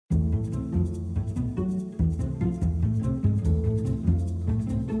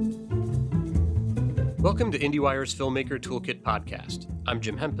Welcome to IndieWire's Filmmaker Toolkit podcast. I'm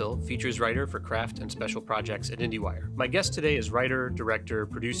Jim Hemphill, features writer for craft and special projects at IndieWire. My guest today is writer, director,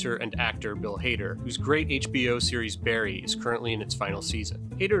 producer, and actor Bill Hader, whose great HBO series Barry is currently in its final season.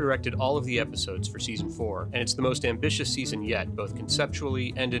 Hader directed all of the episodes for season 4, and it's the most ambitious season yet, both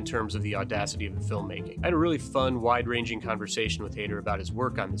conceptually and in terms of the audacity of the filmmaking. I had a really fun, wide-ranging conversation with Hader about his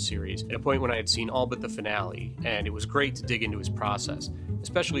work on the series at a point when I had seen all but the finale, and it was great to dig into his process,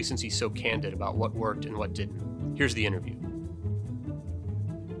 especially since he's so candid about what worked and what didn't. Here's the interview.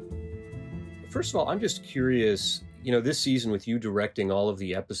 First of all, I'm just curious, this season with you directing all of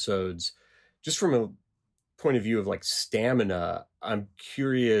the episodes, just from a point of view of like stamina, I'm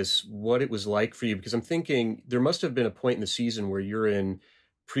curious what it was like for you, because I'm thinking there must have been a point in the season where you're in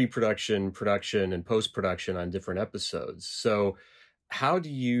pre-production, production, and post-production on different episodes. So how do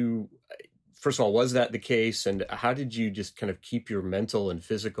you, first of all, was that the case? And how did you just kind of keep your mental and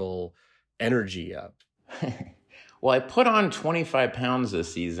physical energy up? Well, I put on 25 pounds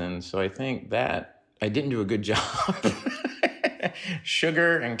this season, so I think that I didn't do a good job.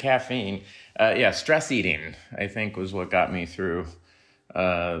 Sugar and caffeine. Stress eating, I think, was what got me through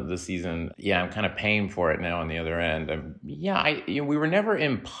the season. Yeah, I'm kind of paying for it now on the other end. We were never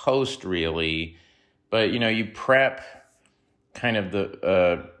in post, really, but, you prep kind of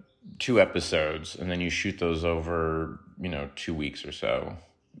the 2 episodes, and then you shoot those over, 2 weeks or so.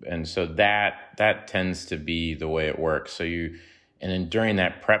 And so that tends to be the way it works. And then during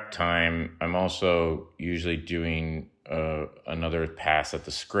that prep time, I'm also usually doing another pass at the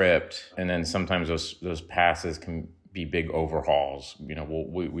script. And then sometimes those passes can be big overhauls.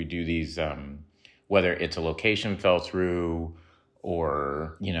 We do these, whether it's a location fell through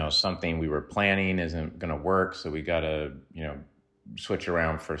or, something we were planning isn't going to work. So we got to, switch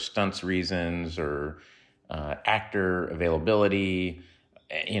around for stunts reasons or actor availability.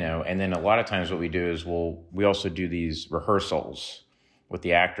 And then a lot of times what we do is we also do these rehearsals with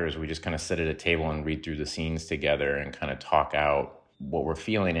the actors. We just kind of sit at a table and read through the scenes together and kind of talk out what we're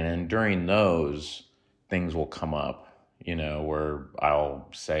feeling. And then during those, things will come up, where I'll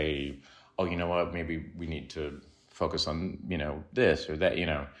say, oh, you know what, maybe we need to focus on, this or that,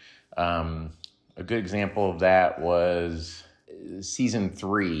 A good example of that was season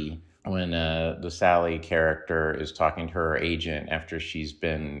 3, when the Sally character is talking to her agent after she's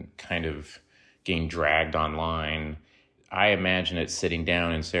been kind of getting dragged online. I imagine it sitting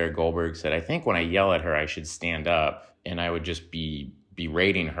down, and Sarah Goldberg said, I think when I yell at her, I should stand up, and I would just be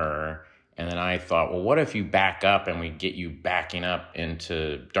berating her. And then I thought, well, what if you back up and we get you backing up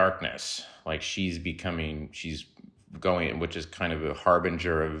into darkness? Like she's going, which is kind of a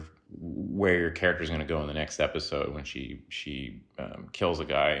harbinger of where your character is going to go in the next episode when she kills a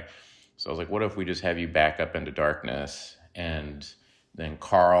guy. So I was like, what if we just have you back up into darkness? And then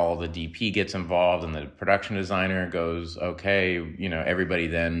Carl, the DP, gets involved, and the production designer goes, okay, everybody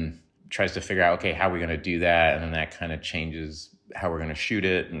then tries to figure out, okay, how are we going to do that? And then that kind of changes how we're going to shoot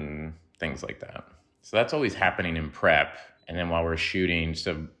it and things like that. So that's always happening in prep. And then while we're shooting,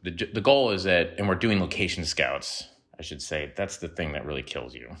 so the goal is that, and we're doing location scouts, I should say, that's the thing that really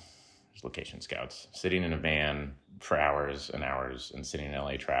kills you. Location scouts, sitting in a van for hours and hours and sitting in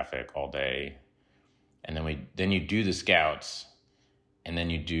LA traffic all day. And then you do the scouts, and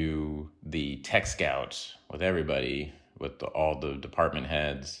then you do the tech scouts with everybody, with all the department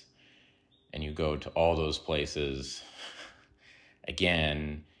heads, and you go to all those places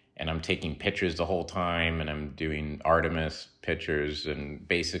again. And I'm taking pictures the whole time, and I'm doing Artemis pictures, and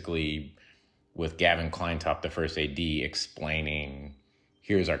basically with Gavin Kleintop, the first AD, explaining,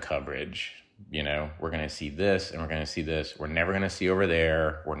 here's our coverage. We're going to see this and we're going to see this. We're never going to see over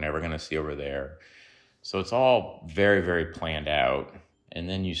there. We're never going to see over there. So it's all very, very planned out. And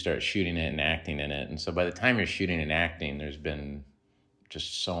then you start shooting it and acting in it. And so by the time you're shooting and acting, there's been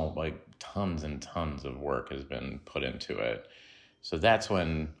just tons and tons of work has been put into it. So that's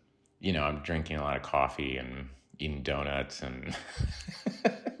when, I'm drinking a lot of coffee and eating donuts and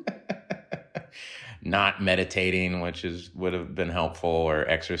not meditating, which would have been helpful, or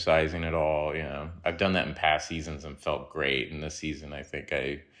exercising at all. I've done that in past seasons and felt great. In this season, I think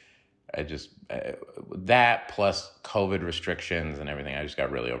that plus COVID restrictions and everything, I just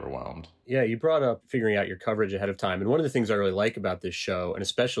got really overwhelmed. Yeah, you brought up figuring out your coverage ahead of time. And one of the things I really like about this show, and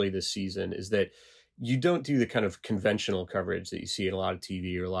especially this season, is that you don't do the kind of conventional coverage that you see in a lot of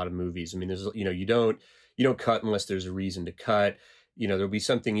TV or a lot of movies. I mean, there's, you don't cut unless there's a reason to cut. There'll be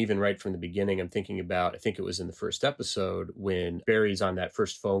something even right from the beginning. I'm thinking about, I think it was in the first episode when Barry's on that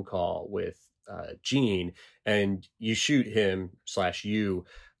first phone call with Gene, and you shoot him/you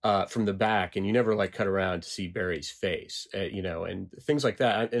from the back, and you never cut around to see Barry's face, and things like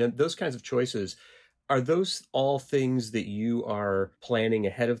that. And those kinds of choices Are those all things that you are planning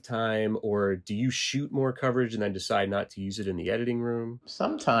ahead of time, or do you shoot more coverage and then decide not to use it in the editing room?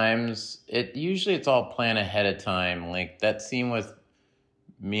 Sometimes usually it's all planned ahead of time. Like that scene with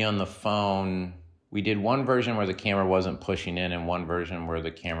me on the phone, we did one version where the camera wasn't pushing in and one version where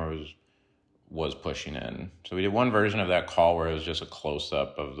the camera was pushing in. So we did one version of that call where it was just a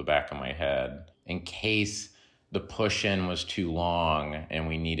close-up of the back of my head in case the push-in was too long and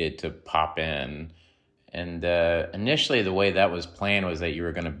we needed to pop in. And initially the way that was planned was that you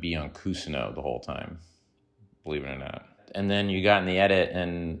were going to be on Kusino the whole time, believe it or not. And then you got in the edit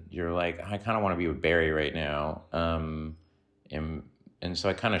and you're like, I kind of want to be with Barry right now. And so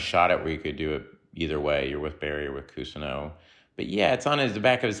I kind of shot it where you could do it either way. You're with Barry or with Kusino. But yeah, it's on the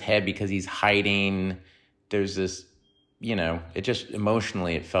back of his head because he's hiding. There's this, it just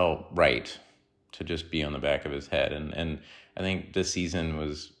emotionally it felt right to just be on the back of his head. And I think this season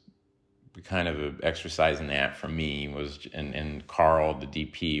was kind of an exercise in that for me and Carl, the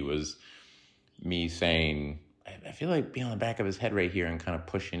DP, was me saying, I feel like being on the back of his head right here and kind of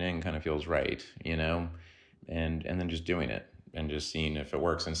pushing in kind of feels right, and then just doing it and just seeing if it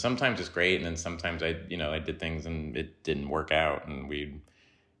works. And sometimes it's great. And then sometimes I did things and it didn't work out and we'd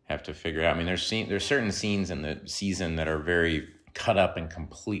have to figure out. I mean, there's certain scenes in the season that are very cut up and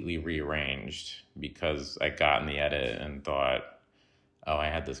completely rearranged because I got in the edit and thought, oh, I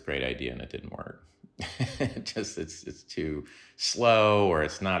had this great idea and it didn't work. It's too slow, or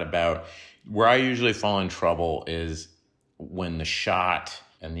it's not about. Where I usually fall in trouble is when the shot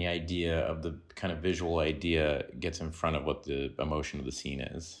and the idea of the kind of visual idea gets in front of what the emotion of the scene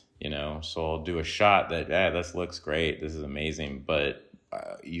is, So I'll do a shot that, this looks great, this is amazing, but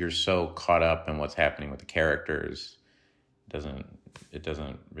you're so caught up in what's happening with the characters, it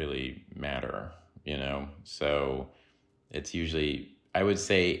doesn't really matter, So it's usually, I would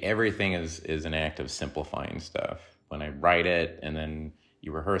say everything is an act of simplifying stuff. When I write it and then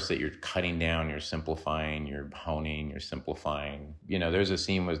you rehearse it, you're cutting down, you're simplifying, you're honing, you're simplifying. There's a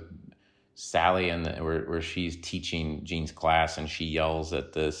scene with Sally where she's teaching Gene's class and she yells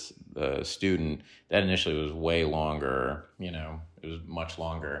at this student. That initially was way longer, it was much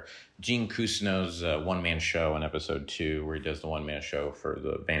longer. Gene Cousineau's one-man show in episode 2, where he does the one-man show for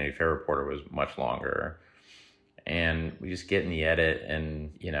the Vanity Fair reporter, was much longer. And we just get in the edit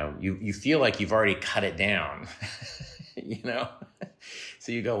and, you feel like you've already cut it down,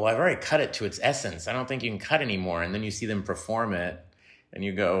 So you go, well, I've already cut it to its essence. I don't think you can cut anymore. And then you see them perform it and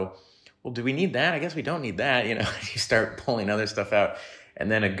you go, well, do we need that? I guess we don't need that. You start pulling other stuff out.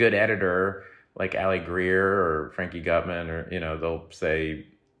 And then a good editor like Ali Greer or Frankie Gutman, or, they'll say,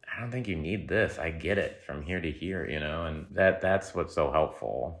 I don't think you need this. I get it from here to here, and that's what's so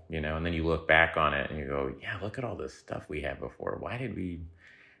helpful, and then you look back on it and you go, yeah, look at all this stuff we had before. Why did we?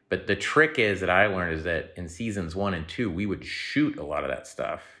 But the trick that I learned is that in seasons 1 and 2, we would shoot a lot of that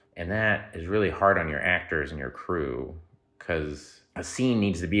stuff. And that is really hard on your actors and your crew because a scene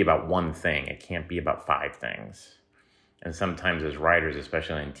needs to be about one thing. It can't be about 5 things. And sometimes as writers,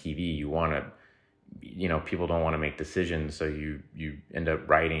 especially on TV, you want to, people don't want to make decisions. So you end up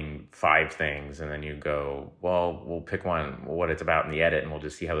writing 5 things and then you go, well, we'll pick one, what it's about in the edit, and we'll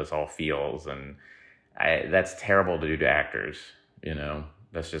just see how this all feels. And that's terrible to do to actors,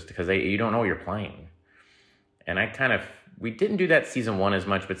 That's just because you don't know what you're playing. And we didn't do that season 1 as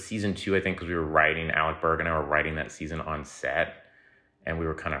much, but season 2, I think, because we were writing, Alec Berg and I were writing that season on set, and we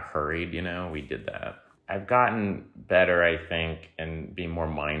were kind of hurried, we did that. I've gotten better, I think, and being more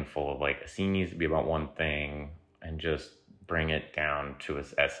mindful of like a scene needs to be about one thing and just bring it down to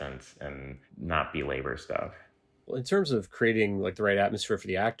its essence and not belabor stuff. Well, in terms of creating like the right atmosphere for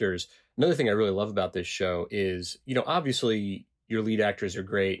the actors, another thing I really love about this show is, obviously your lead actors are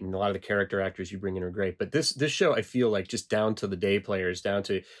great and a lot of the character actors you bring in are great. But this show, I feel like, just down to the day players, down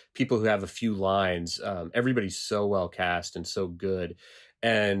to people who have a few lines, everybody's so well cast and so good.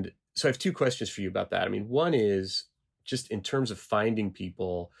 And so I have 2 questions for you about that. I mean, one is just in terms of finding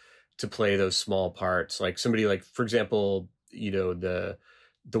people to play those small parts, like somebody like, for example, the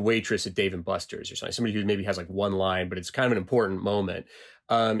waitress at Dave and Buster's or something, somebody who maybe has like one line, but it's kind of an important moment.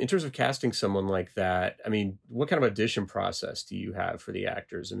 In terms of casting someone like that, I mean, what kind of audition process do you have for the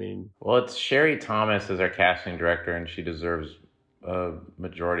actors? I mean, well, it's Sherry Thomas as our casting director, and she deserves a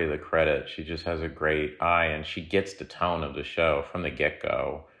majority of the credit. She just has a great eye, and she gets the tone of the show from the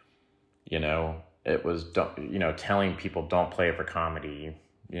get-go. It was, telling people don't play it for comedy,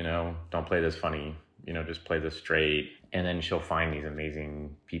 don't play this funny, just play this straight. And then she'll find these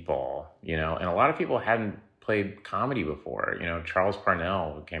amazing people, and a lot of people hadn't played comedy before. Charles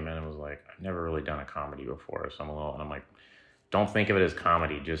Parnell came in and was like, I've never really done a comedy before. So I'm like, don't think of it as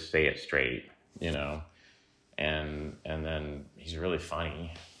comedy, just say it straight, you know, and then he's really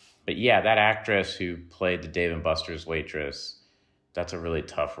funny. But yeah, that actress who played the Dave and Buster's waitress, that's a really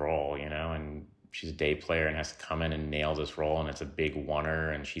tough role, you know, and she's a day player and has to come in and nail this role, and it's a big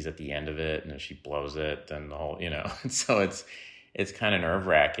oneer, and she's at the end of it, and if she blows it, then the whole, you know, so it's kind of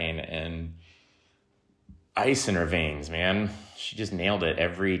nerve-wracking, and ice in her veins, man. She just nailed it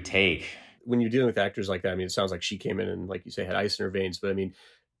every take. When you're dealing with actors like that, I mean, it sounds like she came in and, like you say, had ice in her veins. But I mean,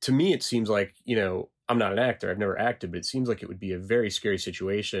 to me, it seems like, you know, I'm not an actor, I've never acted, but it seems like it would be a very scary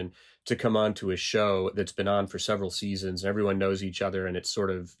situation to come on to a show that's been on for several seasons and everyone knows each other. And it's sort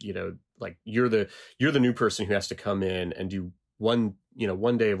of, you know, like you're the new person who has to come in and do one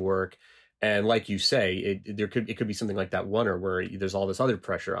day of work. And like you say, it could be something like that oneer where there's all this other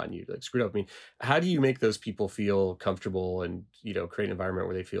pressure on you to like screw it up. I mean, how do you make those people feel comfortable and, you know, create an environment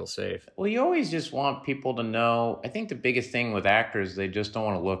where they feel safe? Well, you always just want people to know. I think the biggest thing with actors, they just don't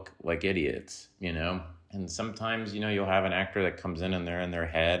want to look like idiots, you know? And sometimes, you know, you'll have an actor that comes in and they're in their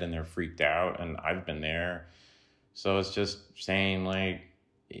head and they're freaked out. And I've been there. So it's just saying like,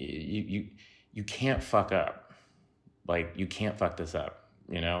 you can't fuck up. Like, you can't fuck this up.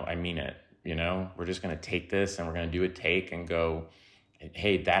 You know, I mean it. You know, we're just going to take this and we're going to do a take and go,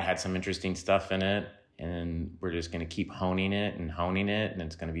 hey, that had some interesting stuff in it. And we're just going to keep honing it and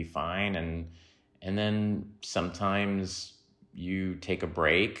it's going to be fine. And then sometimes you take a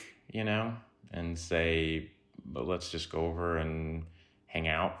break, you know, and say, well, let's just go over and hang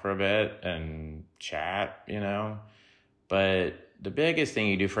out for a bit and chat, you know. But the biggest thing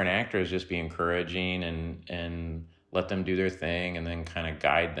you do for an actor is just be encouraging and let them do their thing and then kind of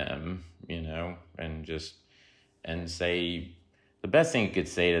guide them, you know, and say, the best thing you could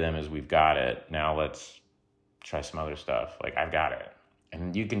say to them is, we've got it. Now let's try some other stuff. Like, I've got it.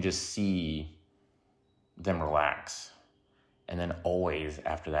 And you can just see them relax. And then always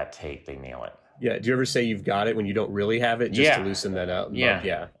after that take, they nail it. Yeah. Do you ever say you've got it when you don't really have it, just to loosen that out? Yeah.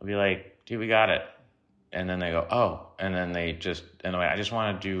 Yeah. I'll be like, dude, we got it. And then they go, oh, and then they just, anyway, I just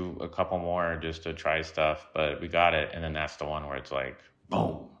want to do a couple more just to try stuff, but we got it. And then that's the one where it's like,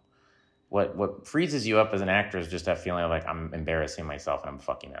 boom. What freezes you up as an actor is just that feeling of like, I'm embarrassing myself and I'm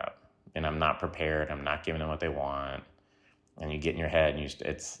fucking up and I'm not prepared. I'm not giving them what they want. And you get in your head and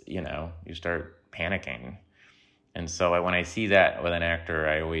you start panicking. And so when I see that with an actor,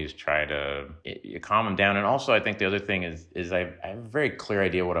 I always try to calm them down. And also I think the other thing is I have a very clear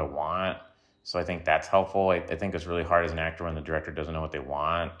idea what I want. So I think that's helpful. I think it's really hard as an actor when the director doesn't know what they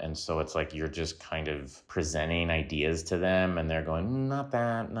want. And so it's like you're just kind of presenting ideas to them and they're going, not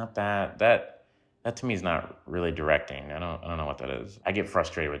that, not that. That to me is not really directing. I don't know what that is. I get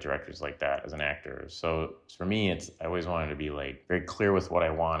frustrated with directors like that as an actor. So for me, I always wanted to be like very clear with what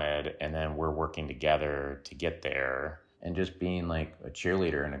I wanted. And then we're working together to get there and just being like a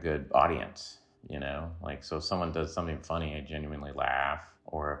cheerleader and a good audience, you know? Like, so if someone does something funny, I genuinely laugh.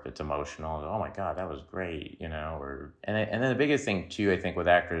 Or if it's emotional, oh my God, that was great, you know. And then the biggest thing too, I think with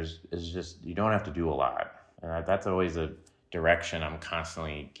actors is just you don't have to do a lot. That's always a direction I'm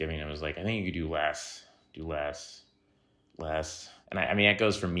constantly giving them. Is like, I think you could do less. And I mean that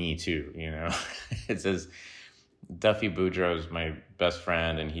goes for me too, you know. It says Duffy Boudreaux is my best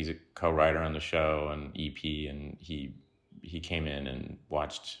friend, and he's a co-writer on the show and EP, and he came in and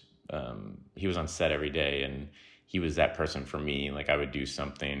watched. He was on set every day and. He was that person for me. Like I would do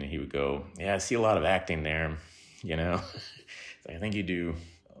something and he would go, yeah, I see a lot of acting there, you know. I think you do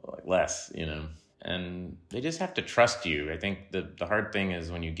less, you know. And they just have to trust you. I think the hard thing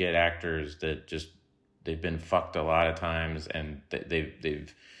is when you get actors that just they've been fucked a lot of times and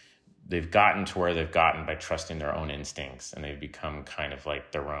they've gotten to where they've gotten by trusting their own instincts and they've become kind of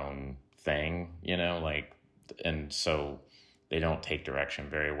like their own thing, you know, like, and so they don't take direction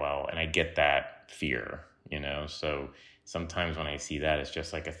very well. And I get that fear. You know, so sometimes when I see that, it's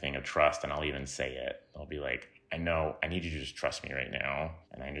just like a thing of trust, and I'll even say it. I'll be like, I know, I need you to just trust me right now,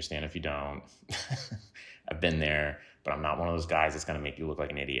 and I understand if you don't. I've been there, but I'm not one of those guys that's going to make you look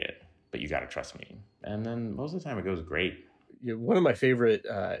like an idiot, but you got to trust me. And then most of the time it goes great. One of my favorite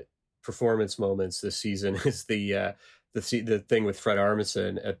performance moments this season is the thing with Fred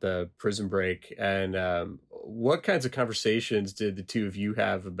Armisen at the prison break. And what kinds of conversations did the two of you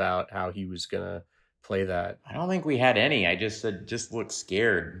have about how he was going to play that? I don't think we had any. I just said, just look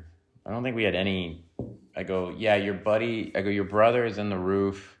scared. I don't think we had any. I go, yeah, your brother is in the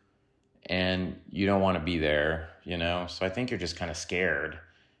roof and you don't want to be there, you know? So I think you're just kind of scared.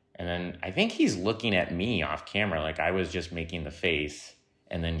 And then I think he's looking at me off camera. Like I was just making the face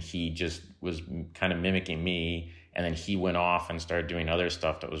and then he just was kind of mimicking me. And then he went off and started doing other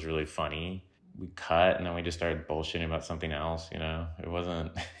stuff that was really funny. we cut, and then we just started bullshitting about something else, It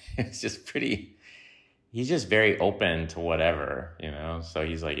wasn't, it's just pretty, he's just very open to whatever, So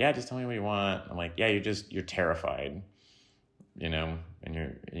he's like, yeah, just tell me what you want. I'm like, yeah, you're terrified, and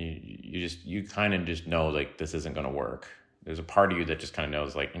you kind of just know, like, this isn't going to work. There's a part of you that just kind of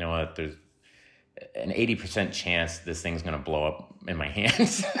knows, like, you know what, there's an 80% chance this thing's going to blow up in my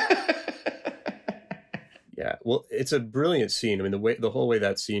hands. Yeah, well, it's a brilliant scene. I mean, the whole way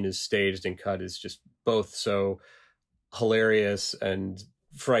that scene is staged and cut is just both so hilarious and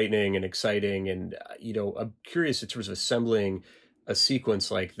frightening and exciting. And, I'm curious in terms of assembling a sequence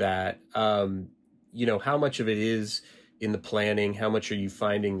like that, how much of it is in the planning? How much are you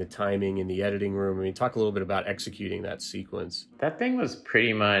finding the timing in the editing room? I mean, talk a little bit about executing that sequence. That thing was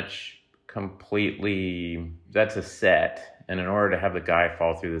pretty much completely, that's a set. And in order to have the guy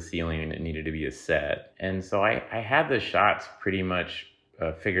fall through the ceiling, it needed to be a set. And so I had the shots pretty much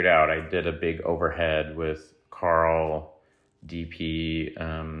figured out. I did a big overhead with Carl, DP,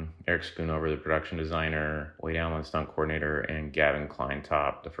 Eric Schoonover, the production designer, Wade Allen, stunt coordinator, and Gavin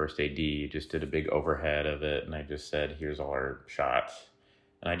Kleintop, the first AD, just did a big overhead of it. And I just said, here's all our shots.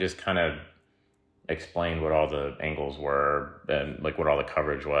 And I just kind of explained what all the angles were and like what all the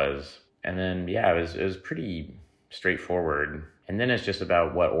coverage was. And then, yeah, it was pretty straightforward. And then it's just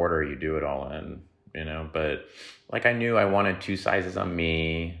about what order you do it all in, but like I knew I wanted 2 sizes on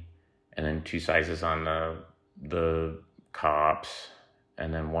me, and then 2 sizes on the cops,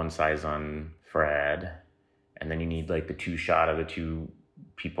 and then 1 size on Fred. And then you need like the 2 shot of the 2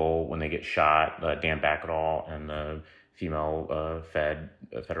 people when they get shot, Dan Bacadol and the female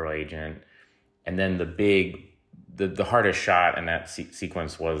federal agent. And then the hardest shot in that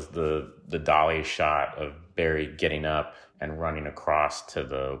sequence was the dolly shot of Barry getting up and running across to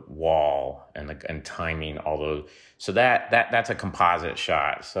the wall and timing all those. So that's a composite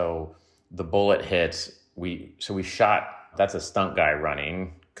shot. So the bullet hits. We shot. That's a stunt guy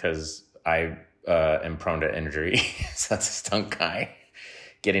running because I am prone to injury. So that's a stunt guy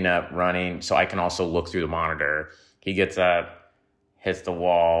getting up, running. So I can also look through the monitor. He gets up, hits the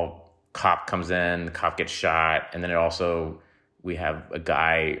wall. Cop comes in, the cop gets shot, and then we have a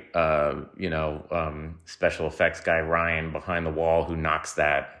guy, special effects guy, Ryan, behind the wall who knocks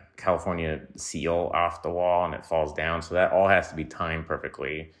that California seal off the wall and it falls down. So that all has to be timed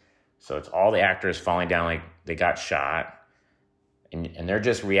perfectly. So it's all the actors falling down like they got shot, and they're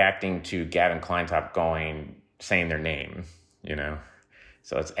just reacting to Gavin Kleintop saying their name,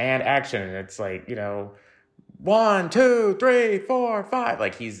 So it's and action, and it's like, 1, 2, 3, 4, 5.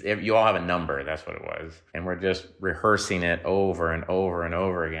 Like you all have a number. That's what it was. And we're just rehearsing it over and over and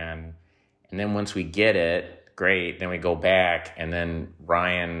over again. And then once we get it, great. Then we go back, and then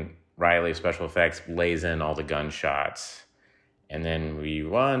Ryan Riley, special effects, lays in all the gunshots. And then we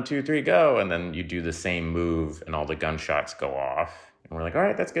 1, 2, 3, go. And then you do the same move and all the gunshots go off. And we're like, all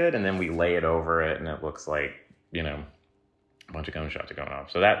right, that's good. And then we lay it over it and it looks like, a bunch of gunshots are going off.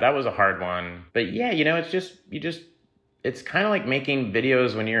 So that was a hard one. But yeah, it's kind of like making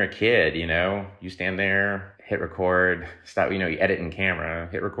videos when you're a kid, You stand there, hit record, stop, you edit in camera,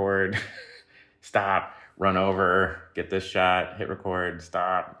 hit record, stop, run over, get this shot, hit record,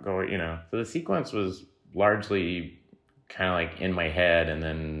 stop, go, So the sequence was largely kind of like in my head,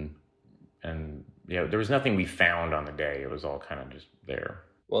 and there was nothing we found on the day. It was all kind of just there.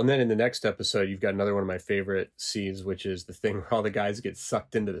 Well, and then in the next episode, you've got another one of my favorite scenes, which is the thing where all the guys get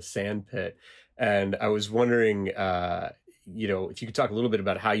sucked into the sand pit. And I was wondering, if you could talk a little bit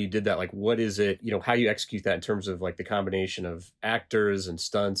about how you did that. Like, what is it, how you execute that in terms of like the combination of actors and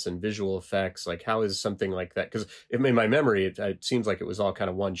stunts and visual effects? Like, how is something like that? Because in my memory, it seems like it was all kind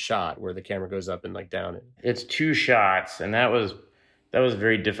of one shot where the camera goes up and like down. It's 2 shots, and that was a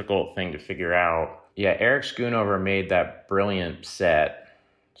very difficult thing to figure out. Yeah, Eric Schoonover made that brilliant set.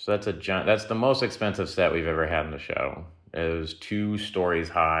 So that's the most expensive set we've ever had in the show. It was 2 stories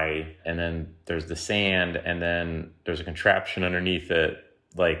high, and then there's the sand, and then there's a contraption underneath it,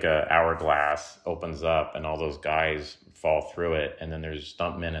 like a hourglass opens up, and all those guys fall through it, and then there's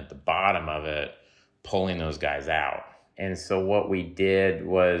stuntmen at the bottom of it pulling those guys out. And so what we did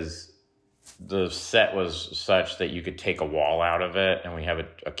was the set was such that you could take a wall out of it, and we have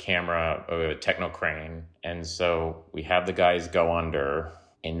a camera, a techno crane, and so we have the guys go under.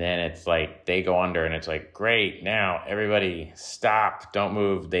 And then it's like they go under and it's like, great, now everybody stop, don't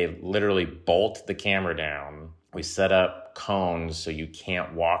move. They literally bolt the camera down. We set up cones so you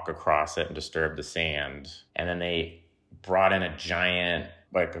can't walk across it and disturb the sand. And then they brought in a giant,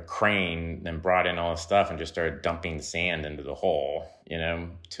 like a crane, then brought in all the stuff and just started dumping the sand into the hole,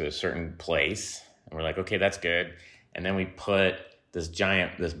 to a certain place. And we're like, okay, that's good. And then we put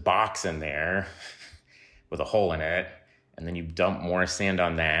this box in there with a hole in it. And then you dump more sand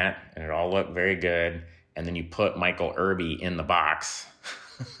on that, and it all looked very good. And then you put Michael Irby in the box,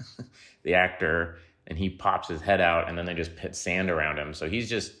 the actor, and he pops his head out, and then they just put sand around him. So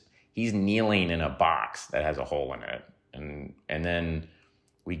he's kneeling in a box that has a hole in it. And then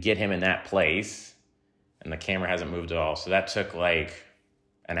we get him in that place, and the camera hasn't moved at all. So that took like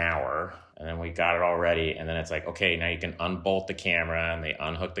an hour. And then we got it all ready. And then it's like, okay, now you can unbolt the camera, and they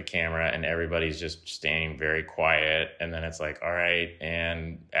unhook the camera, and everybody's just staying very quiet. And then it's like, all right,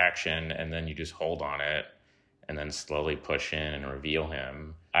 and action. And then you just hold on it and then slowly push in and reveal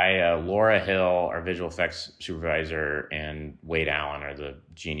him. Laura Hill, our visual effects supervisor, and Wade Allen are the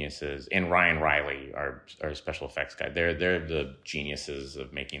geniuses. And Ryan Riley, our special effects guy. They're the geniuses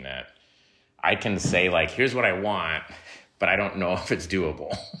of making that. I can say like, here's what I want, but I don't know if it's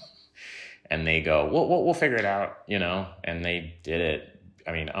doable. And they go, we'll figure it out, you know? And they did it.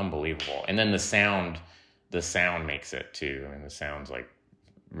 I mean, unbelievable. And then the sound makes it too. I mean, the sound's like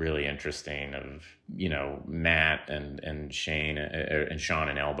really interesting of, you know, Matt and Shane and Sean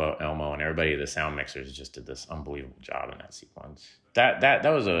and Elmo and everybody, the sound mixers just did this unbelievable job in that sequence. That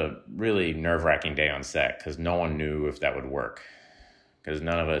was a really nerve-wracking day on set because no one knew if that would work because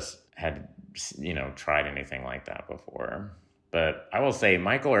none of us had, you know, tried anything like that before. But I will say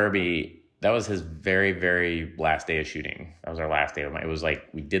Michael Irby, that was his very, very last day of shooting. That was our last day. It was like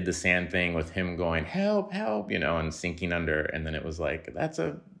we did the sand thing with him going, help, help, you know, and sinking under. And then it was like, that's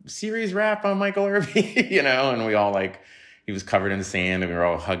a series wrap on Michael Irby, you know, and we all like, he was covered in sand and we were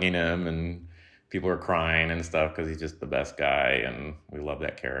all hugging him and people were crying and stuff because he's just the best guy and we love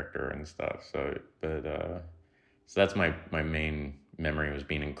that character and stuff. So that's my main memory was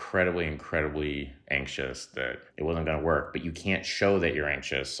being incredibly anxious that it wasn't going to work, but you can't show that you're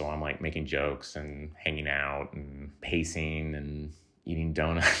anxious. So I'm like making jokes and hanging out and pacing and eating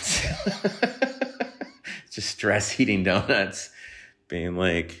donuts, just stress eating donuts, being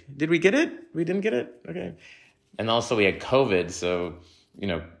like, did we get it? We didn't get it. Okay. And also we had COVID. So, you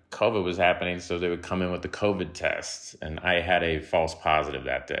know, COVID was happening. So they would come in with the COVID tests and I had a false positive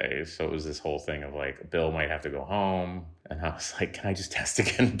that day. So it was this whole thing of like, Bill might have to go home. And I was like, can I just test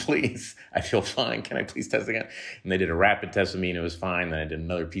again, please? I feel fine. Can I please test again? And they did a rapid test with me and it was fine. Then I did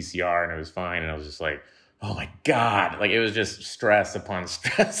another PCR and it was fine. And I was just like, oh my God. Like it was just stress upon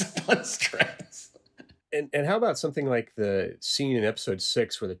stress upon stress. And how about something like the scene in episode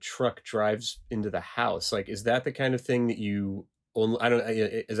 6 where the truck drives into the house? Like, is that the kind of thing that you only,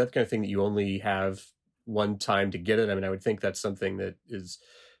 is that the kind of thing that you only have one time to get it? I mean, I would think that's something that is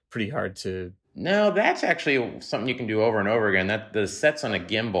pretty hard to. No, that's actually something you can do over and over again. That the set's on a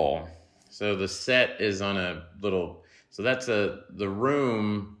gimbal. So the set is on a little, so that's the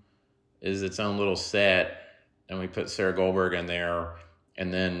room is its own little set. And we put Sarah Goldberg in there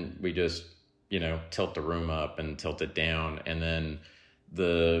and then we just, you know, tilt the room up and tilt it down. And then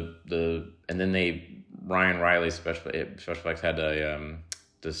Ryan Riley special effects had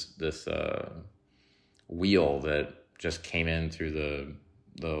this wheel that just came in through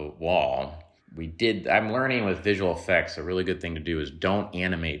the wall. I'm learning with visual effects, a really good thing to do is don't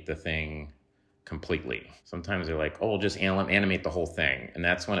animate the thing completely. Sometimes they're like, oh, we'll just animate the whole thing. And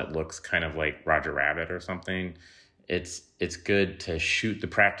that's when it looks kind of like Roger Rabbit or something. It's good to shoot the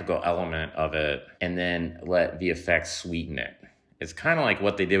practical element of it and then let VFX sweeten it. It's kind of like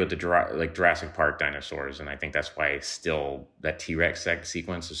what they did with the Jurassic Park dinosaurs, and I think that's why still that T-Rex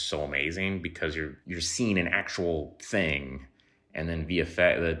sequence is so amazing because you're seeing an actual thing, and then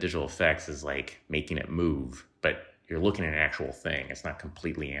the digital effects is like making it move, but you're looking at an actual thing. It's not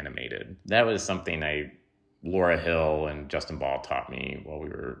completely animated. That was something Laura Hill and Justin Ball taught me while we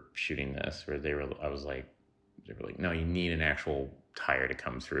were shooting this, where they were like, no, you need an actual tire to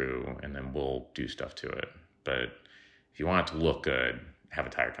come through, and then we'll do stuff to it, but if you want it to look good, have a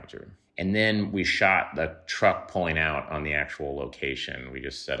tire come through. And then we shot the truck pulling out on the actual location. We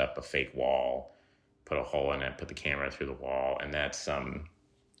just set up a fake wall, put a hole in it, put the camera through the wall, and that's and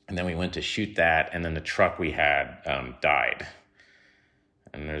then we went to shoot that, and then the truck we had died.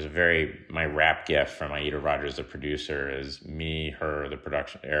 And there's my wrap gift from Aida Rogers, the producer, is me, her, the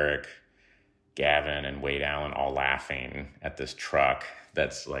production, Eric, Gavin, and Wade Allen all laughing at this truck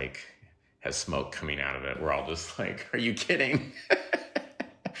that's like has smoke coming out of it. We're all just like, are you kidding?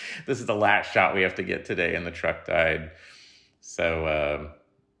 This is the last shot we have to get today, and the truck died. So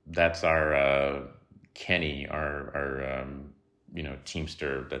that's our Kenny, our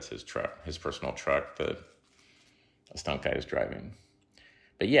Teamster. That's his truck, his personal truck that a stunt guy is driving.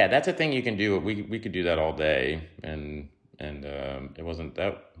 But yeah, that's a thing you can do. We could do that all day, and And it wasn't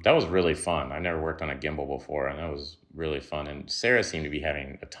that was really fun. I never worked on a gimbal before, and that was really fun. And Sarah seemed to be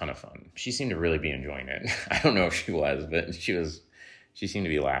having a ton of fun. She seemed to really be enjoying it. I don't know if she was, but she seemed to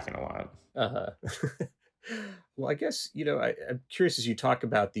be laughing a lot. Uh-huh. Well, I guess, I'm curious as you talk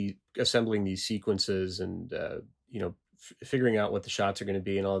about assembling these sequences and, figuring out what the shots are going to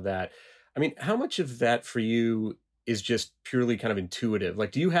be and all of that. I mean, how much of that for you is just purely kind of intuitive?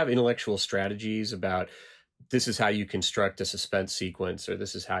 Like, do you have intellectual strategies about this is how you construct a suspense sequence, or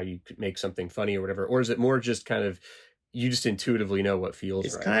this is how you could make something funny or whatever? Or is it more just kind of, you just intuitively know what feels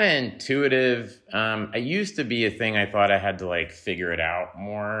It's right? kind of intuitive. It used to be a thing I thought I had to like figure it out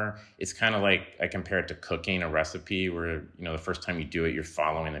more. It's kind of like I compare it to cooking a recipe where, the first time you do it, you're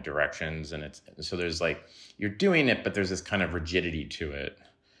following the directions, and so there's like, you're doing it, but there's this kind of rigidity to it,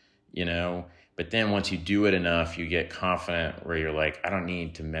 But then once you do it enough, you get confident where you're like, I don't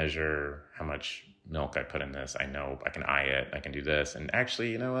need to measure how much milk I put in this. I know I can eye it. I can do this. And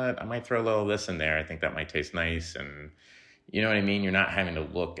actually, you know what? I might throw a little of this in there. I think that might taste nice. And you know what I mean? You're not having to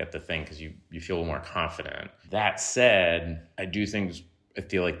look at the thing because you feel more confident. That said, I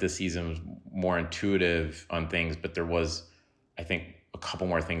feel like this season was more intuitive on things, but there was, I think, a couple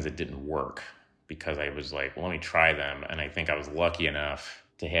more things that didn't work because I was like, well, let me try them. And I think I was lucky enough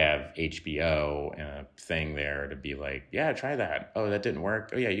to have HBO and a thing there to be like, yeah, try that. Oh, that didn't work.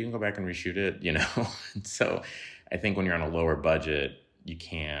 Oh yeah, you can go back and reshoot it, So I think when you're on a lower budget, you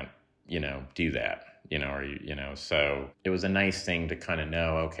can't, do that, so it was a nice thing to kind of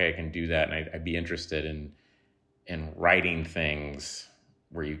know, okay, I can do that. And I'd be interested in writing things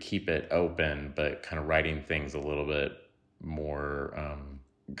where you keep it open, but kind of writing things a little bit more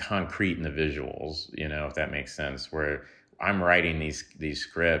concrete in the visuals, if that makes sense, where I'm writing these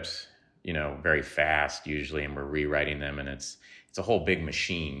scripts, very fast usually, and we're rewriting them, and it's a whole big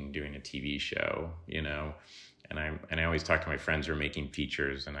machine doing a TV show, And I always talk to my friends who are making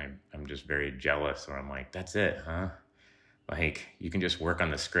features, and I'm just very jealous, where I'm like, that's it, huh? Like, you can just work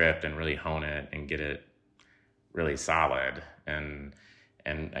on the script and really hone it and get it really solid. And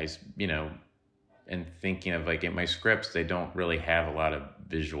I, and thinking of like in my scripts, they don't really have a lot of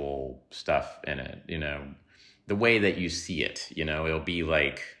visual stuff in it, the way that you see it, it'll be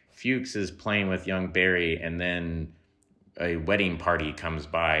like Fuchs is playing with young Barry, and then a wedding party comes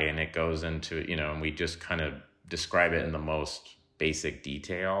by, and it goes into, and we just kind of describe it in the most basic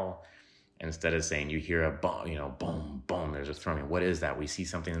detail, instead of saying you hear a boom, boom, boom, there's a thrumming. What is that? We see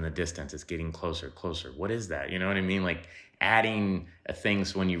something in the distance. It's getting closer, closer. What is that? You know what I mean? Like adding a thing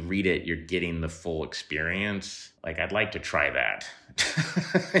so when you read it, you're getting the full experience. Like I'd like to try that,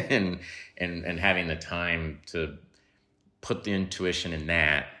 and having the time to put the intuition in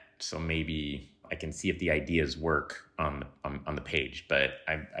that. So maybe I can see if the ideas work on the page, but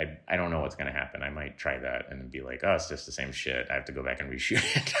I don't know what's going to happen. I might try that and be like, oh, it's just the same shit. I have to go back and reshoot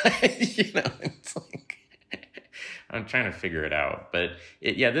it. It's like, I'm trying to figure it out. But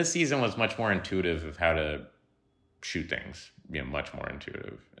this season was much more intuitive of how to shoot things. Much more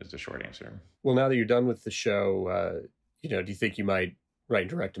intuitive is the short answer. Well, now that you're done with the show, do you think you might write and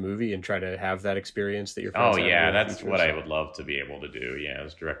direct a movie and try to have that experience that you're? Oh yeah, that's what I would love to be able to do. Yeah,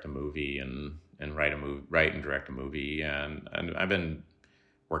 is direct a movie and write and direct a movie, and I've been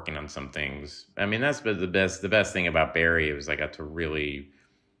working on some things. I mean, that's been the best thing about Barry was I got to really,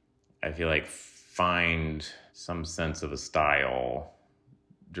 I feel like, find some sense of a style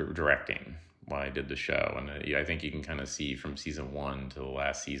directing while I did the show, and I think you can kind of see from season 1 to the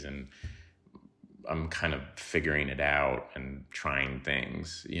last season, I'm kind of figuring it out and trying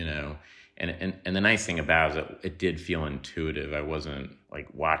things, And the nice thing about it is it did feel intuitive. I wasn't like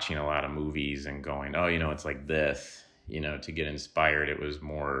watching a lot of movies and going, oh, it's like this, to get inspired. It was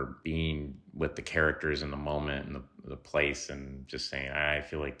more being with the characters in the moment and the place, and just saying, I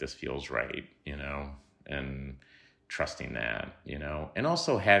feel like this feels right, and trusting that, and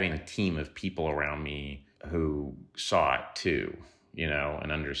also having a team of people around me who saw it too,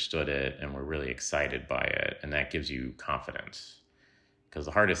 and understood it and were really excited by it. And that gives you confidence. Because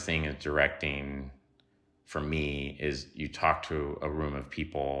the hardest thing is directing for me is you talk to a room of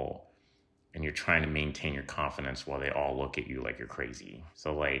people and you're trying to maintain your confidence while they all look at you like you're crazy.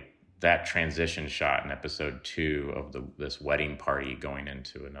 So like that transition shot in episode 2 of this wedding party going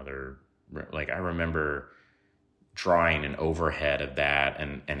into another, like I remember drawing an overhead of that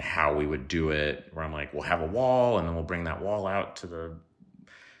and how we would do it, where I'm like, we'll have a wall and then we'll bring that wall out to the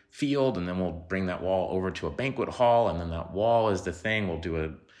field, and then we'll bring that wall over to a banquet hall, and then that wall is the thing. We'll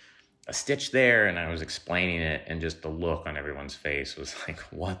do a stitch there. And I was explaining it, and just the look on everyone's face was like,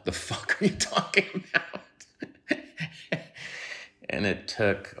 what the fuck are you talking about? And it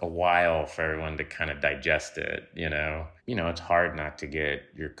took a while for everyone to kind of digest it, it's hard not to get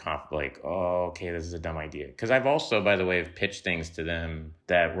your like, oh, okay, this is a dumb idea. Because I've also, by the way, have pitched things to them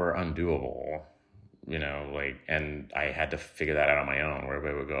that were undoable, and I had to figure that out on my own, where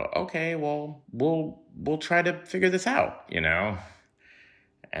everybody would go, okay, well, we'll try to figure this out,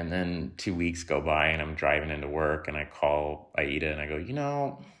 And then 2 weeks go by and I'm driving into work and I call Aida and I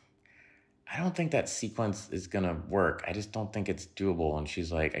go, I don't think that sequence is going to work. I just don't think it's doable. And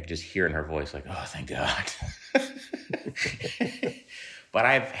she's like, I could just hear in her voice, like, oh, thank God. But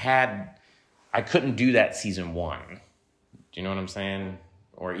I couldn't do that season 1. Do you know what I'm saying?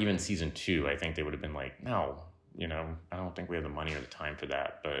 Or even season 2, I think they would have been like, no, I don't think we have the money or the time for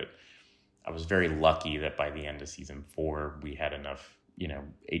that. But I was very lucky that by the end of season 4, we had enough,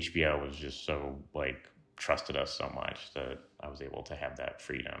 HBO was just so trusted us so much that I was able to have that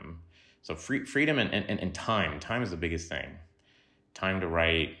freedom. So freedom and time. Time is the biggest thing. Time to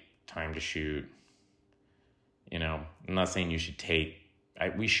write, time to shoot. I'm not saying you should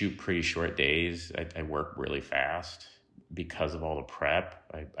we shoot pretty short days. I work really fast because of all the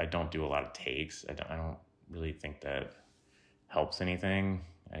prep. I don't do a lot of takes. I don't really think that helps anything.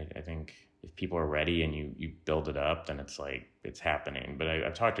 I think if people are ready and you build it up, then it's happening. But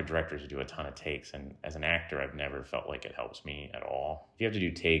I've talked to directors who do a ton of takes, and as an actor, I've never felt like it helps me at all. If you have to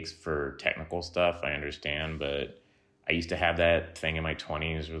do takes for technical stuff, I understand, but I used to have that thing in my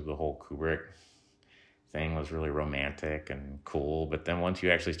 20s where the whole Kubrick thing was really romantic and cool. But then once you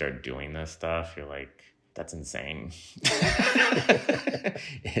actually start doing this stuff, you're like, that's insane.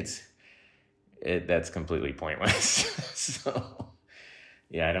 That's completely pointless. So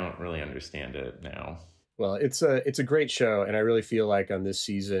yeah, I don't really understand it now. Well, it's a great show, and I really feel like on this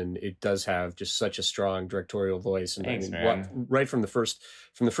season it does have just such a strong directorial voice. And thanks, man. Right from the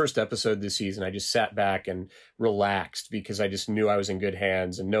first episode this season, I just sat back and relaxed because I just knew I was in good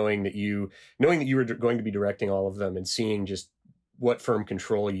hands, and knowing that you were going to be directing all of them and seeing just what firm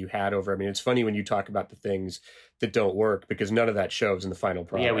control you had over. I mean, it's funny when you talk about the things that don't work because none of that shows in the final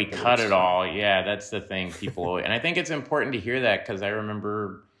product. Yeah, we cut it all. Yeah, that's the thing. People, and I think it's important to hear that because I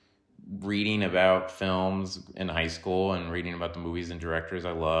remember reading about films in high school and reading about the movies and directors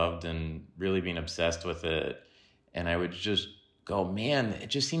I loved and really being obsessed with it. And I would just go, man, it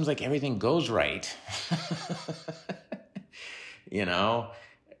just seems like everything goes right.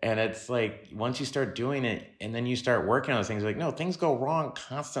 And it's like, once you start doing it and then you start working on those things, like, no, things go wrong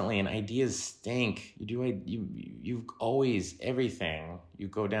constantly and ideas stink. You always, everything, you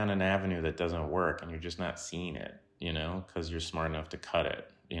go down an avenue that doesn't work and you're just not seeing it, because you're smart enough to cut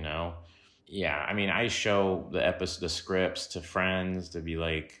it, Yeah, I mean, I show the scripts to friends to be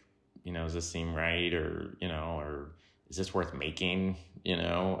like, does this seem right? Or, or is this worth making?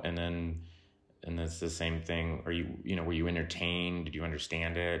 And that's the same thing. Were you entertained? Did you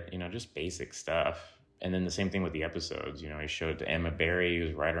understand it? Just basic stuff. And then the same thing with the episodes. I showed it to Emma Barry,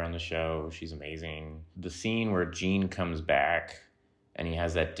 who's a writer on the show. She's amazing. The scene where Gene comes back and he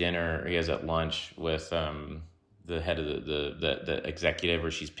has that lunch with the head of the executive, where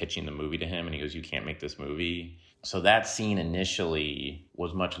she's pitching the movie to him, and he goes, "You can't make this movie." So that scene initially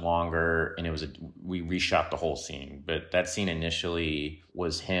was much longer, and we reshot the whole scene. But that scene initially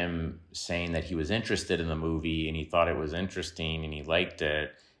was him saying that he was interested in the movie and he thought it was interesting and he liked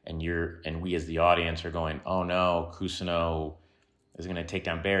it. And we as the audience are going, "Oh no, Cousineau is going to take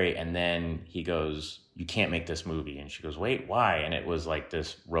down Barry." And then he goes, "You can't make this movie." And she goes, "Wait, why?" And it was like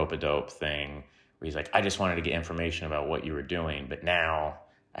this rope-a-dope thing where he's like, "I just wanted to get information about what you were doing, but now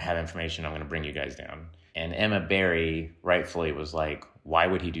I have information. I'm going to bring you guys down." And Emma Barry rightfully was like, "Why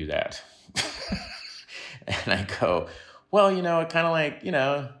would he do that?" And I go, "Well, it kind of like,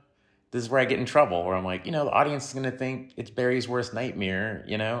 this is where I get in trouble, where I'm like, the audience is going to think it's Barry's worst nightmare,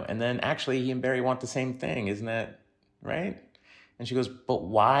 and then actually he and Barry want the same thing. Isn't that right?" And she goes, "But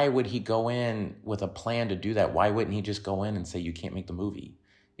why would he go in with a plan to do that? Why wouldn't he just go in and say, 'You can't make the movie'?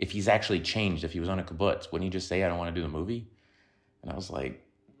 If he's actually changed, if he was on a kibbutz, wouldn't he just say, 'I don't want to do the movie'?" And I was like,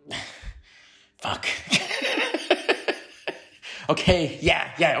 fuck. Okay,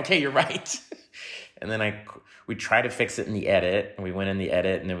 yeah, okay, you're right. And then we tried to fix it in the edit, and we went in the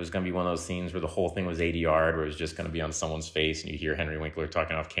edit, and it was going to be one of those scenes where the whole thing was ADR'd, where it was just going to be on someone's face, and you hear Henry Winkler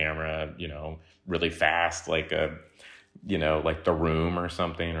talking off camera, really fast, like The Room or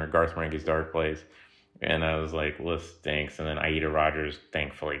something, or Garth Marenghi's Dark Place. And I was like, well, this stinks. And then Aida Rogers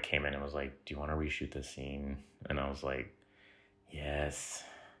thankfully came in and was like, "Do you want to reshoot this scene?" And I was like, yes.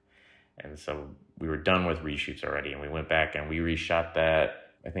 And so we were done with reshoots already, and we went back and we reshot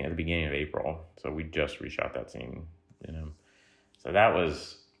that, I think, at the beginning of April. So we just reshot that scene, So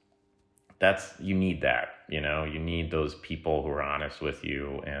you need that, You know, you need those people who are honest with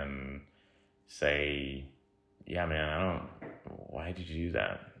you and say, yeah, man, why did you do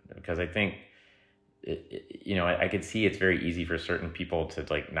that? Because I think, you know, I could see it's very easy for certain people to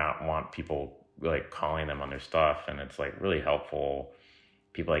like not want people like calling them on their stuff. And it's like really helpful.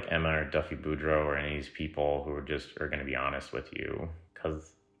 People like Emma or Duffy Boudreaux or any of these people who are going to be honest with you,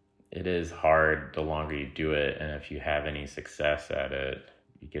 because it is hard the longer you do it. And if you have any success at it,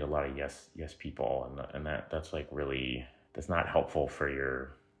 you get a lot of yes people. And that's like really, that's not helpful for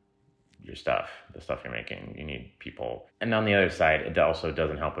your stuff, the stuff you're making. You need people. And on the other side, it also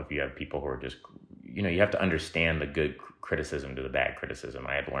doesn't help if you have people who are just, you know, you have to understand the good criticism to the bad criticism.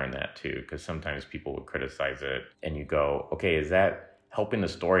 I had learned that too, because sometimes people would criticize it and you go, okay, is that helping the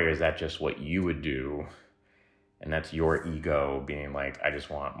story or is that just what you would do? And that's your ego being like, I just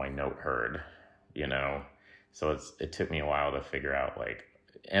want my note heard, you know? So it took me a while to figure out, like,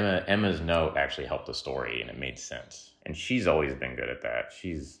 Emma's note actually helped the story and it made sense. And she's always been good at that.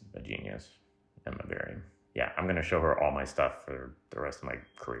 She's a genius, Emma Barry. Yeah, I'm going to show her all my stuff for the rest of my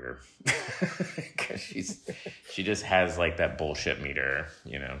career. Because she just has like that bullshit meter,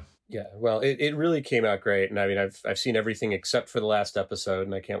 you know? Yeah, well, it really came out great, and I mean, I've seen everything except for the last episode,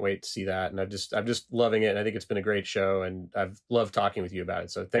 and I can't wait to see that. And I'm just loving it. And I think it's been a great show, and I've loved talking with you about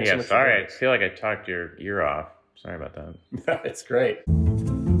it. So thanks so much. Sorry, I feel like I talked your ear off. Sorry about that. It's great.